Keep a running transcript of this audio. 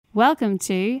Welcome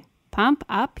to Pump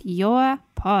Up Your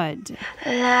Pod.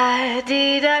 La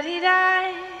dee da dee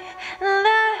da,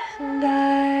 la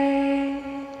da.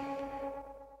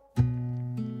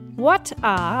 What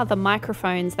are the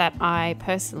microphones that I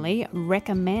personally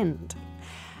recommend?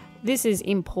 This is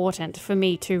important for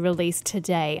me to release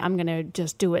today. I'm going to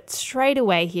just do it straight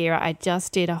away here. I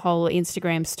just did a whole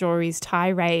Instagram stories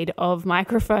tirade of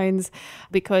microphones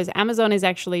because Amazon is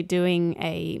actually doing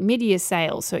a mid-year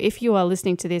sale. So if you are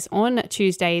listening to this on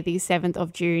Tuesday, the 7th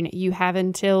of June, you have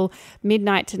until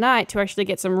midnight tonight to actually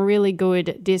get some really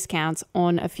good discounts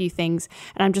on a few things.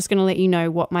 And I'm just going to let you know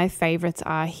what my favorites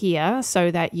are here so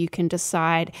that you can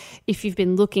decide if you've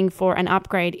been looking for an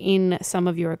upgrade in some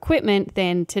of your equipment,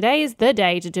 then today is the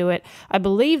day to do it. I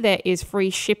believe there is free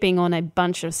shipping on a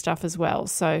bunch of stuff as well.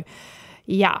 So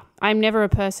yeah, I'm never a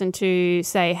person to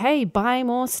say, hey, buy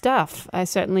more stuff. I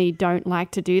certainly don't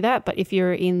like to do that. But if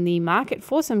you're in the market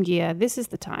for some gear, this is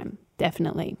the time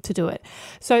definitely to do it.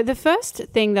 So the first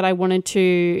thing that I wanted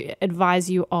to advise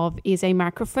you of is a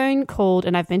microphone called,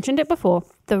 and I've mentioned it before,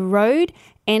 the Rode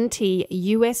NT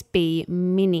USB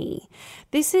Mini.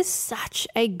 This is such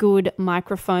a good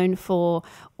microphone for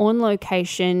on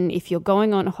location, if you're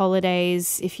going on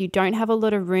holidays, if you don't have a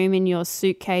lot of room in your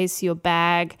suitcase, your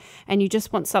bag, and you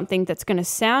just want something that's going to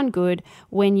sound good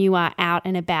when you are out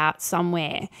and about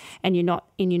somewhere and you're not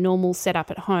in your normal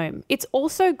setup at home. It's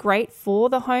also great for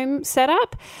the home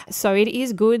setup. So it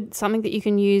is good, something that you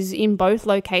can use in both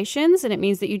locations, and it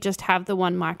means that you just have the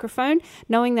one microphone,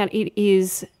 knowing that it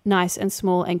is nice and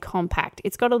small and compact.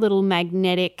 It's got a little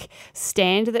magnetic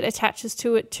stand that attaches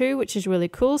to it too, which is really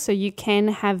cool. So you can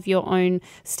have your own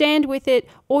stand with it,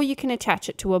 or you can attach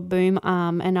it to a boom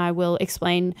arm, and I will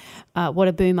explain what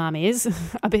a boom arm is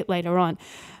a bit later on.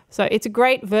 So it's a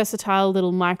great versatile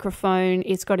little microphone.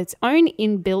 It's got its own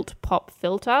inbuilt pop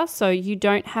filter, so you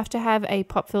don't have to have a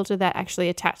pop filter that actually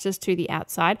attaches to the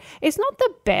outside. It's not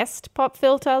the best pop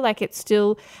filter, like it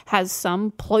still has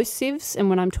some plosives, and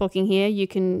when I'm talking here, you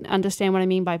can understand what I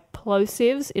mean by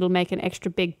plosives. It'll make an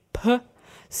extra big p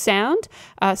sound.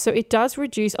 So it does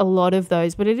reduce a lot of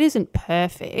those, but it isn't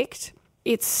perfect.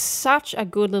 It's such a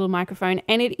good little microphone,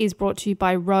 and it is brought to you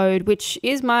by Rode, which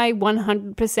is my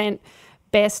 100%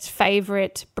 best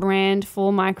favorite brand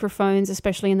for microphones,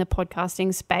 especially in the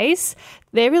podcasting space.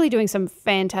 They're really doing some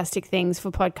fantastic things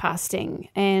for podcasting.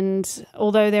 And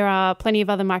although there are plenty of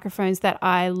other microphones that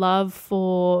I love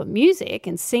for music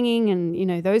and singing and, you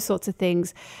know, those sorts of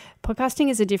things, podcasting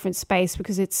is a different space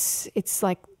because it's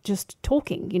like just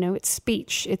talking, you know, it's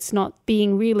speech. It's not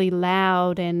being really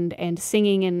loud and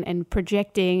singing and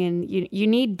projecting, and you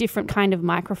need different kind of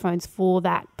microphones for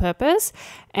that purpose.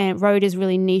 And Rode is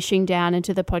really niching down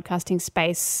into the podcasting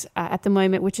space at the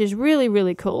moment, which is really,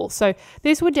 really cool. So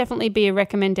this would definitely be a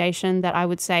recommendation that I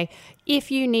would say,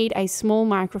 if you need a small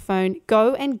microphone,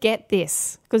 go and get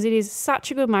this because it is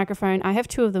such a good microphone. I have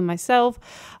two of them myself.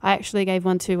 I actually gave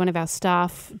one to one of our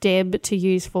staff, Deb, to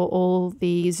use for all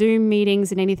the Zoom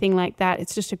meetings and anything like that.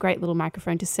 It's just a great little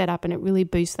microphone to set up, and it really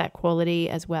boosts that quality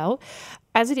as well.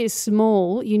 As it is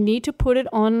small, you need to put it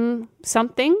on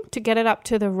something to get it up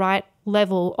to the right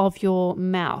level of your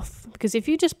mouth, because if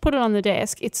you just put it on the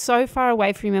desk, it's so far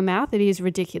away from your mouth, it is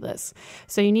ridiculous.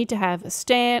 So you need to have a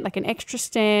stand, like an extra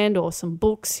stand, or some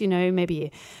books, you know,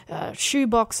 maybe a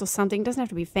shoebox or something. It doesn't have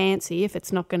to be fancy if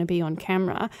it's not going to be on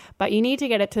camera, but you need to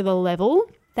get it to the level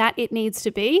that it needs to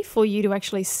be for you to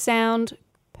actually sound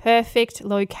perfect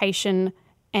location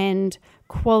and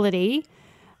quality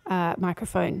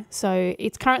microphone. So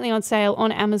it's currently on sale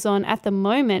on Amazon at the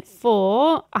moment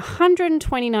for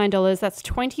 $129. That's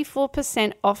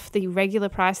 24% off the regular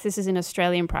price. This is in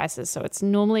Australian prices, so it's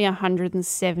normally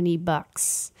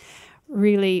 $170.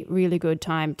 Really, really good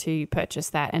time to purchase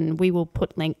that, and we will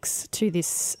put links to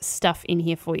this stuff in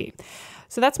here for you.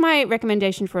 So that's my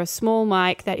recommendation for a small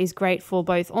mic that is great for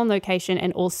both on location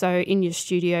and also in your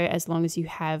studio, as long as you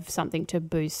have something to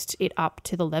boost it up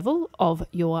to the level of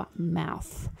your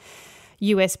mouth.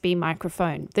 USB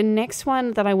microphone. The next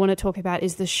one that I want to talk about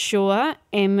is the Shure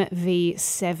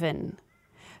MV7.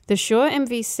 The Shure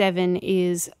MV7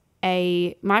 is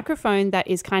a microphone that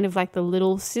is kind of like the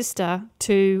little sister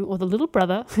to, or the little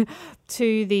brother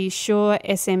to the Shure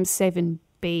SM7B.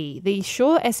 The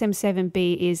Shure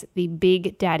SM7B is the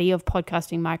big daddy of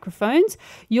podcasting microphones.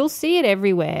 You'll see it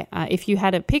everywhere. If you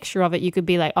had a picture of it, you could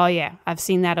be like, oh yeah, I've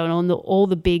seen that on all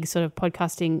the big sort of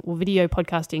podcasting or video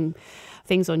podcasting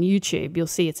things on YouTube. You'll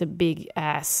see it's a big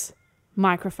ass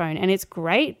microphone, and it's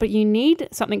great, but you need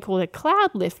something called a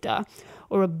cloud lifter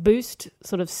or a boost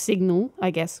sort of signal,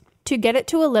 I guess, to get it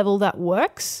to a level that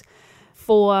works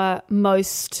for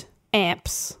most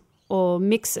amps or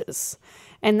mixers.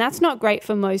 And that's not great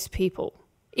for most people.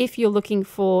 If you're looking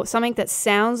for something that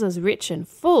sounds as rich and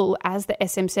full as the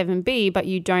SM7B, but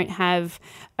you don't have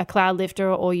a cloud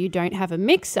lifter or you don't have a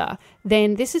mixer,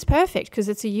 then this is perfect because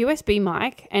it's a USB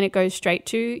mic and it goes straight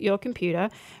to your computer.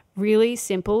 Really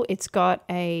simple. It's got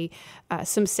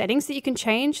some settings that you can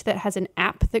change that has an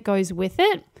app that goes with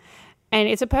it. And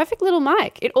it's a perfect little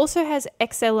mic. It also has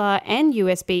XLR and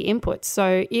USB inputs.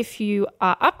 So if you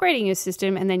are upgrading your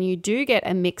system and then you do get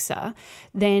a mixer,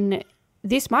 then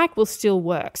this mic will still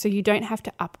work, so you don't have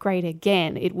to upgrade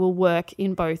again. It will work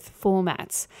in both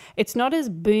formats. It's not as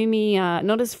boomy,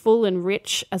 not as full and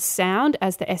rich a sound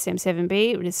as the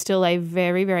SM7B. It is still a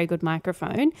very, very good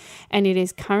microphone, and it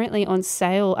is currently on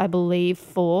sale, I believe,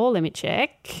 for, let me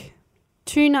check,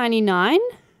 $299.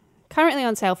 Currently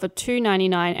on sale for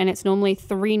 $299, and it's normally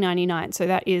 $399. So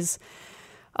that is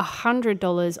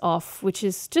 $100 off, which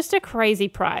is just a crazy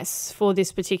price for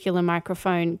this particular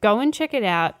microphone. Go and check it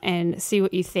out and see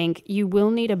what you think. You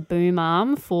will need a boom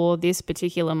arm for this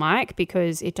particular mic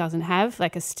because it doesn't have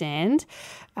like a stand.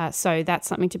 So that's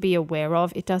something to be aware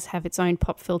of. It does have its own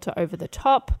pop filter over the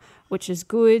top, which is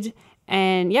good.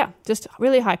 And yeah, just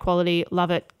really high quality.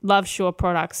 Love it. Love Shure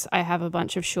products. I have a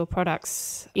bunch of Shure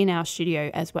products in our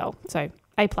studio as well. So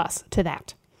A+ to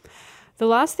that. The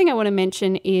last thing I want to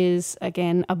mention is,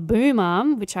 again, a boom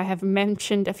arm, which I have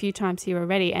mentioned a few times here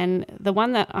already. And the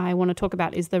one that I want to talk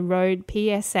about is the Rode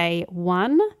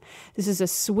PSA-1. This is a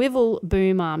swivel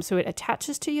boom arm. So it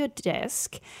attaches to your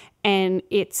desk and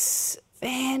it's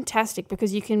fantastic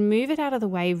because you can move it out of the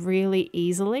way really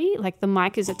easily. Like the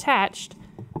mic is attached.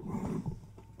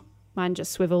 Mine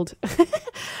just swiveled.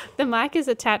 The mic is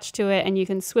attached to it and you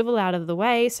can swivel out of the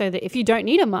way so that if you don't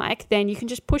need a mic, then you can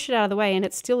just push it out of the way and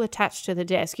it's still attached to the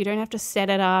desk. You don't have to set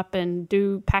it up and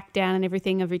do pack down and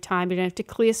everything every time. You don't have to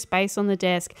clear space on the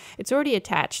desk. It's already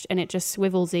attached and it just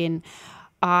swivels in.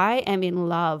 I am in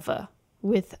love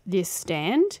with this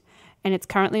stand and it's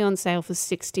currently on sale for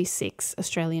 66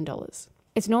 Australian dollars.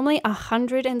 It's normally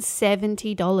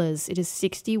 $170. It is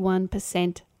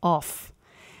 61% off.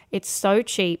 It's so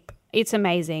cheap. It's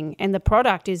amazing. And the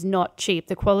product is not cheap.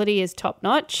 The quality is top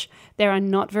notch. There are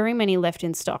not very many left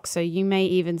in stock. So you may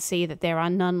even see that there are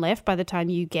none left by the time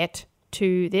you get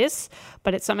to this.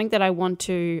 But it's something that I want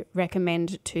to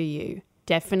recommend to you.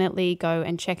 Definitely go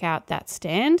and check out that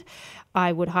stand.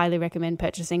 I would highly recommend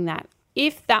purchasing that.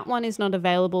 If that one is not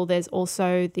available, there's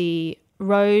also the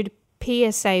Rode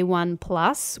PSA-1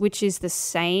 Plus, which is the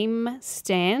same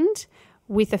stand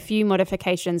with a few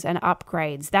modifications and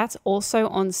upgrades. That's also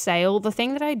on sale. The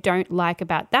thing that I don't like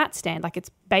about that stand, like it's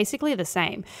basically the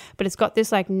same, but it's got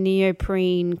this like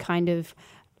neoprene kind of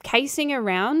casing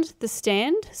around the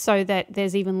stand so that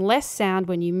there's even less sound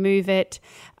when you move it.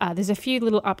 There's a few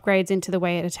little upgrades into the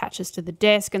way it attaches to the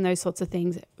desk and those sorts of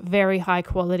things. Very high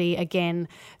quality. Again,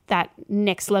 that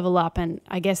next level up. And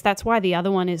I guess that's why the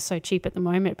other one is so cheap at the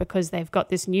moment because they've got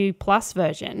this new Plus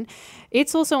version.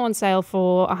 It's also on sale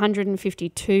for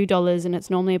 $152 and it's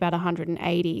normally about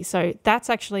 $180. So that's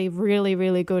actually really,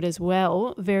 really good as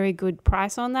well. Very good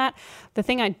price on that. The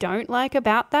thing I don't like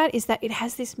about that is that it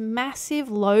has this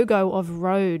massive logo of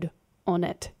Rode on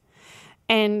it.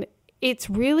 And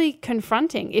it's really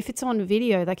confronting if it's on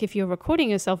video. Like if you're recording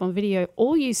yourself on video,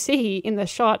 all you see in the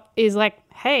shot is like,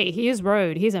 hey, here's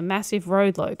Rode. Here's a massive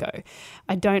Rode logo.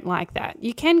 I don't like that.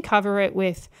 You can cover it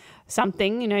with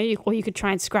something, or you could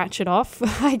try and scratch it off,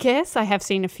 I guess. I have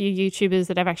seen a few YouTubers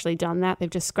that have actually done that. They've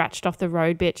just scratched off the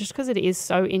Rode bit just because it is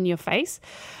so in your face.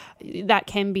 That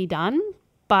can be done.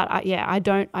 But I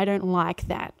don't like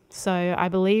that. So I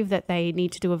believe that they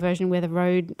need to do a version where the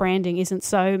Rode branding isn't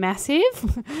so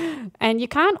massive. And you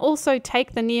can't also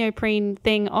take the neoprene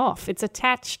thing off. It's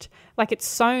attached, like it's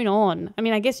sewn on. I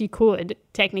mean, I guess you could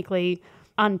technically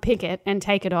unpick it and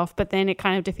take it off, but then it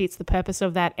kind of defeats the purpose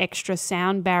of that extra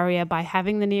sound barrier by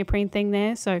having the neoprene thing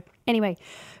there. So anyway,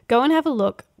 go and have a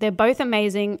look. They're both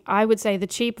amazing. I would say the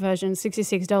cheap version,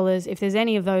 $66. If there's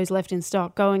any of those left in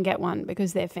stock, go and get one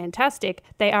because they're fantastic.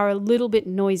 They are a little bit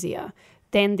noisier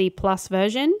than the Plus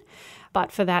version,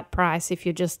 but for that price, if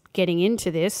you're just getting into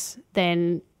this,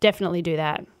 then definitely do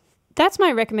that. That's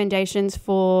my recommendations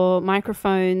for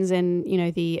microphones and,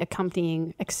 the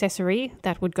accompanying accessory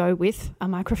that would go with a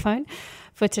microphone.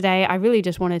 For today, I really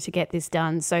just wanted to get this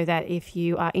done so that if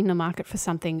you are in the market for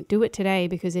something, do it today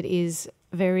because it is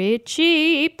very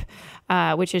cheap,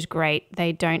 which is great.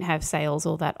 They don't have sales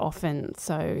all that often,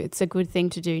 so it's a good thing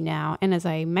to do now. And as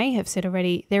I may have said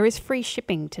already, there is free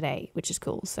shipping today, which is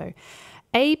cool. So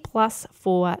A+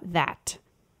 for that.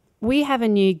 We have a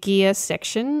new gear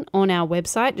section on our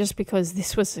website just because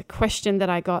this was a question that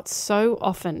I got so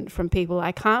often from people.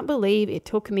 I can't believe it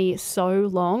took me so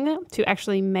long to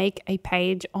actually make a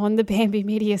page on the Bambi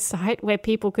Media site where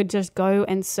people could just go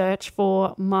and search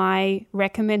for my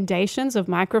recommendations of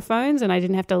microphones and I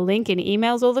didn't have to link in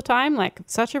emails all the time. Like,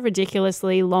 such a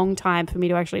ridiculously long time for me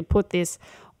to actually put this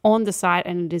on the site,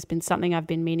 and it has been something I've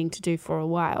been meaning to do for a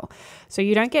while. So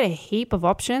you don't get a heap of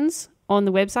options on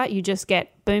the website. You just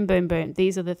get boom, boom, boom.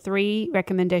 These are the 3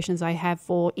 recommendations I have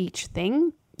for each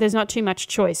thing. There's not too much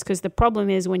choice, because the problem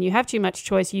is when you have too much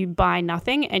choice, you buy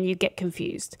nothing and you get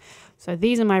confused. So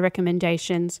these are my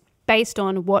recommendations based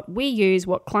on what we use,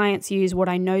 what clients use, what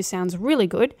I know sounds really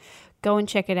good. Go and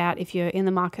check it out if you're in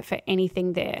the market for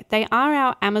anything there. They are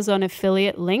our Amazon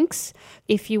affiliate links.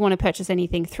 If you want to purchase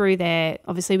anything through there,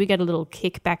 obviously we get a little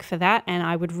kickback for that, and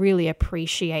I would really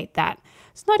appreciate that.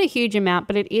 It's not a huge amount,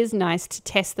 but it is nice to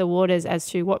test the waters as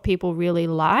to what people really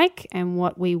like and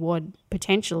what we would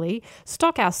potentially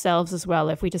stock ourselves as well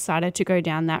if we decided to go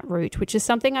down that route, which is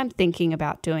something I'm thinking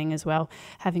about doing as well,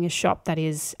 having a shop that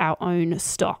is our own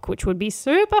stock, which would be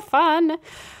super fun.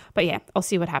 But yeah, I'll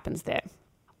see what happens there.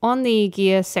 On the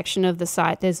gear section of the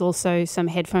site, there's also some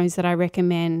headphones that I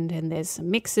recommend, and there's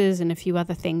some mixers and a few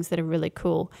other things that are really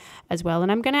cool as well.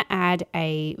 And I'm going to add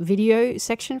a video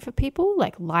section for people,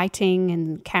 like lighting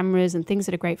and cameras and things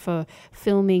that are great for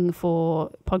filming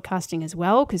for podcasting as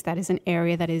well, because that is an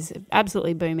area that is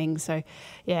absolutely booming. So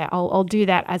yeah, I'll do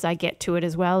that as I get to it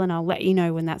as well, and I'll let you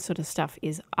know when that sort of stuff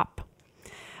is up.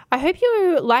 I hope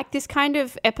you like this kind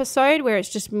of episode where it's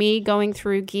just me going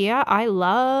through gear. I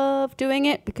love doing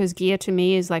it because gear to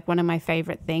me is like one of my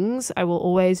favorite things. I will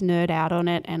always nerd out on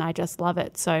it and I just love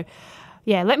it. So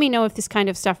yeah, let me know if this kind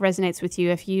of stuff resonates with you,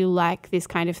 if you like this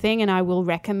kind of thing, and I will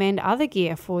recommend other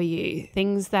gear for you,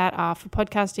 things that are for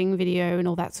podcasting, video and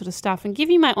all that sort of stuff, and give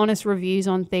you my honest reviews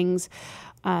on things.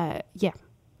 Yeah,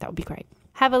 that would be great.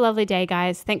 Have a lovely day,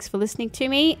 guys. Thanks for listening to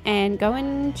me, and go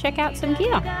and check out some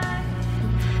gear.